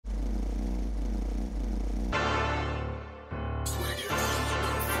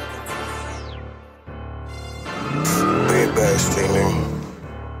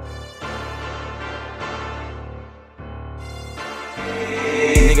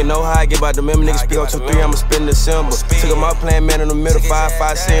Nigga know how I get about the member. Niggas speak on 2-3, I'ma spend December. Took him out playing man in the middle,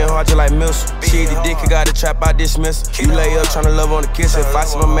 5-5, saying hard just like missile. Shit, the dick, I got the trap, I dismiss. You lay up tryna love on the kiss. If I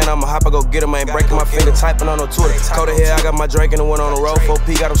see my man, I'ma hop, I go get him. I ain't breaking my finger, typing on no Twitter. Cold hair, I got my drink and the one on the road.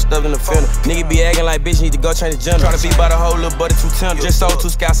 4P, got him stuffed in the fender. Nigga be acting like bitch, need to go change the gender. Try to beat by the whole little buddy, too tender. Just sold 2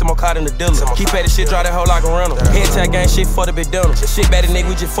 scouts and more caught in the dealer. Keep at the shit, draw that hoe like a rental. Head tag gang shit for the bit dinner. Shit better nigga,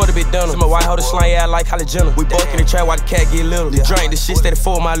 we just for the bit dinner. My white hoe to slang, yeah, I like Holly Jenner. We both in the trap while the cat get little. The drink, the shit steady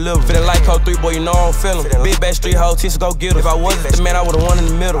full of my liver. Feelin' like Code 3, boy, you know I don't feel him. Big Backstreet hoe, teach go get him. If I wasn't the man, I would've won in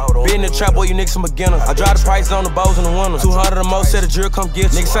the middle. Being in the trap, boy, you niggas some beginner. I drive the prices on the bows in the winter. 200 or more, said the jury come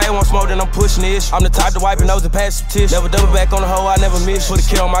get you. Niggas say I want smoke, then I'm pushing the issue. I'm the type to wipe your nose and pass some tissue. Never double back on the hoe, I never miss. Put a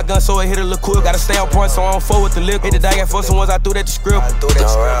kill on my gun, so it hit a little quick. Gotta stay on point, so I don't fuck with the liquor. Hit the dag for some ones, I threw that to script. Don't give no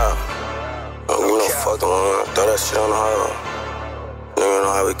fucking one. Throw that shit on the hoe. Nigga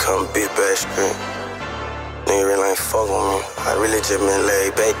know how we come beat Backstreet. Nigga really ain't fuck with me. I really just been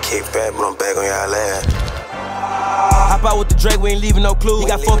laid back, kick back, but I'm back on y'all ass. Hop out with the Drake, we ain't leaving no clue. He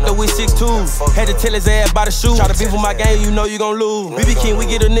got fucked up with 6'2". Had to tell his ass by the shoe. Try to beef with my game, you know you gon' lose. BB King, we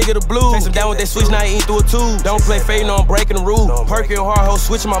get a nigga the blue. Chase him down with that switch, now he ain't through a tube. Don't play fading on breaking the rule. Perky and hard hoe,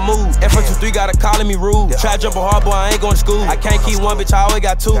 switching my mood. F123 gotta calling me rude. Try to jump a hard boy, I ain't going to school. I can't keep one bitch, I always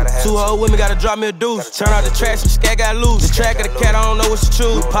got two. 2 old women gotta drop me a deuce. Turn out the trash, some scat got loose. The track of the cat, I don't know what to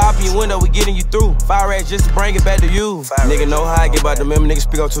choose. We pop in your window, we getting you through. Fire rats just to bring it back to you. Nigga know how I get about the member. Niggas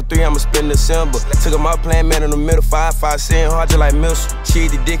speak on 2-3, I'ma spend December. Took him out playing man in the middle, 5-5, saying hard just like missile.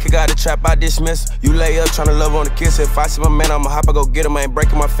 Shit, the dick, I got the trap, I dismiss. You lay up tryna love on the kiss. If I see my man, I'ma hop, I go get him. I ain't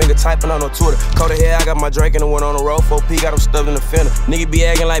breaking my finger, typing on no Twitter. Cold hair, I got my drink and the one on the road. 4P, got him stuffed in the fender. Nigga be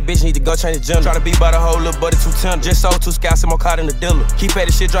acting like bitch, need to go change the gender. Try to beat by the whole little buddy, too tender. Just sold 2 scouts and more caught in the dealer. Keep at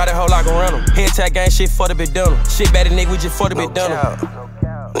the shit, draw that hoe like a rental. Head tag gang shit for the bit dinner. Shit better nigga, we just for the bit dinner.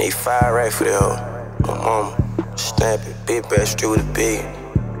 Need fire right for the hoe. My mama, stamp it, big Backstreet with a B.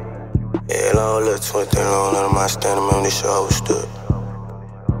 Yeah, long little 20 long, none of my standing on this show stood.